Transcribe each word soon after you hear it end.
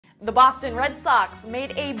The Boston Red Sox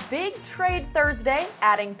made a big trade Thursday,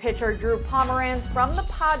 adding pitcher Drew Pomeranz from the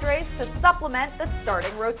Padres to supplement the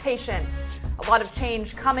starting rotation. A lot of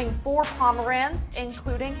change coming for Pomeranz,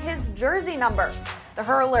 including his jersey number. The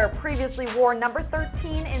hurler previously wore number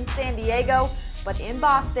 13 in San Diego, but in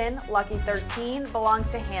Boston, lucky 13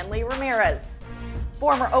 belongs to Hanley Ramirez.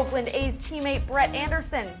 Former Oakland A's teammate Brett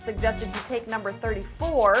Anderson suggested he take number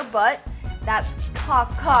 34, but that's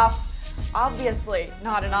cough cough. Obviously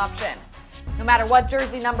not an option. No matter what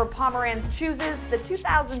jersey number Pomeranz chooses, the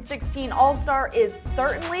 2016 All-Star is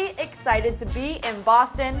certainly excited to be in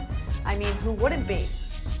Boston. I mean, who wouldn't be?